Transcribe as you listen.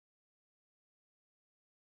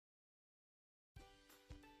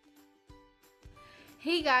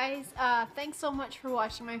Hey guys, thanks so much for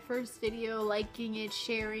watching my first video, liking it,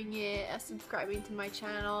 sharing it, subscribing to my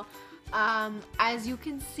channel. As you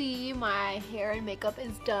can see, my hair and makeup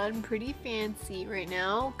is done pretty fancy right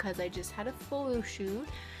now because I just had a photo shoot.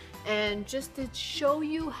 And just to show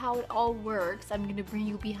you how it all works, I'm going to bring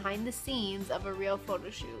you behind the scenes of a real photo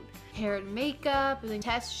shoot. Hair and makeup, and then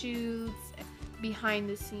test shoots, behind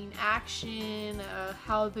the scene action,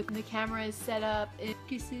 how the camera is set up.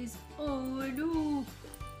 This is no.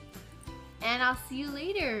 And I'll see you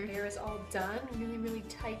later. Hair is all done, really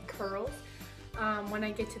tight curls. When I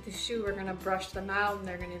get to the shoot, we're gonna brush them out and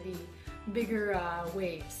they're gonna be bigger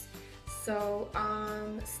waves. So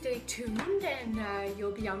stay tuned and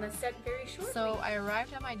you'll be on the set very shortly. So I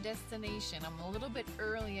arrived at my destination. I'm a little bit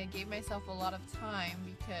early. I gave myself a lot of time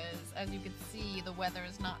because, as you can see, the weather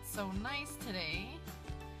is not so nice today.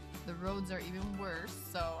 The roads are even worse.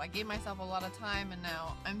 So I gave myself a lot of time and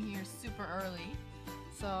now I'm here super early.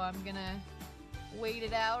 So I'm gonna wait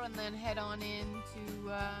it out and then head on in to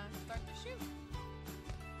start the shoot.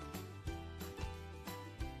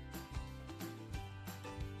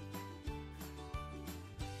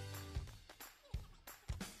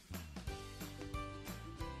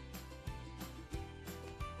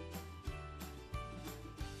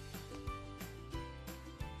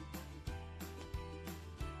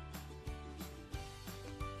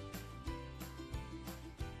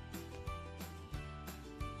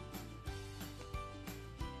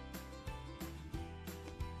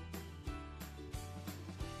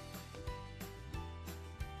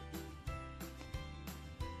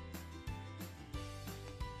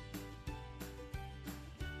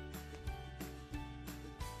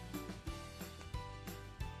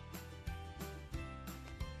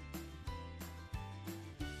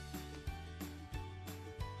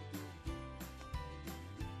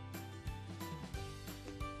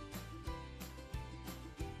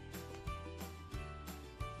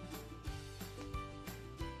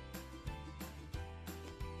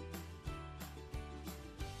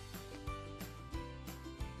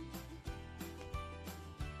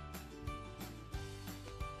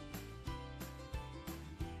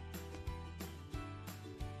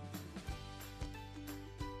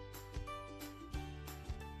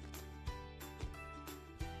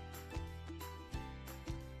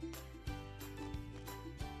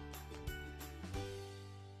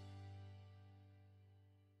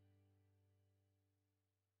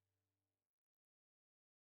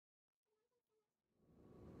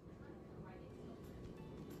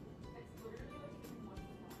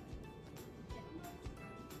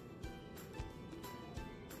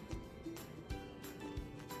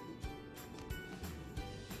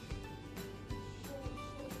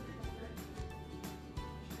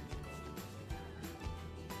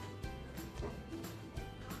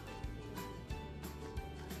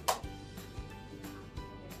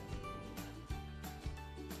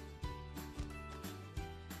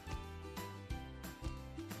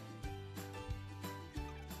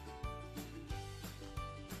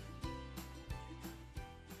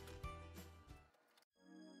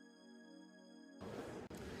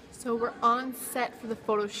 So we're on set for the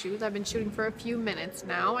photo shoot. I've been shooting for a few minutes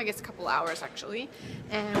now, I guess a couple hours actually,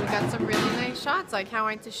 and we got some really nice shots. I can't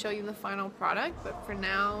wait to show you the final product, but for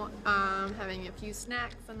now, having a few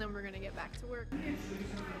snacks and then we're gonna get back to work. Good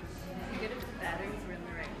if the batteries were in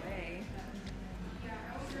the right way.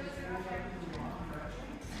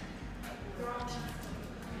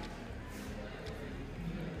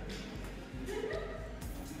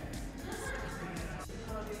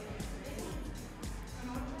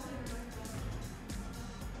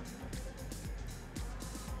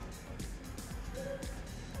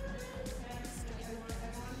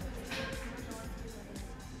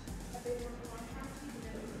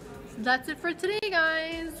 That's it for today,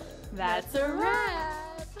 guys. That's a wrap.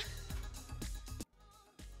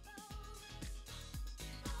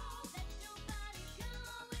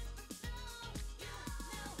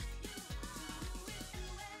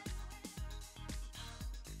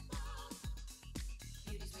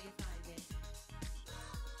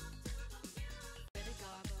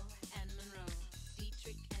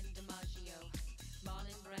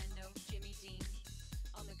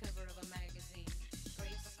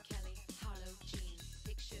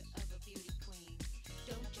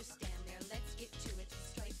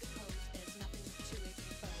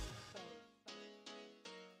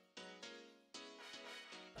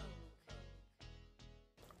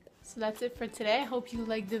 So that's it for today. I hope you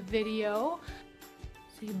liked the video.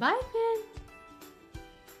 Say bye, Finn.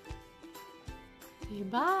 Say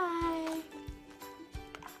bye.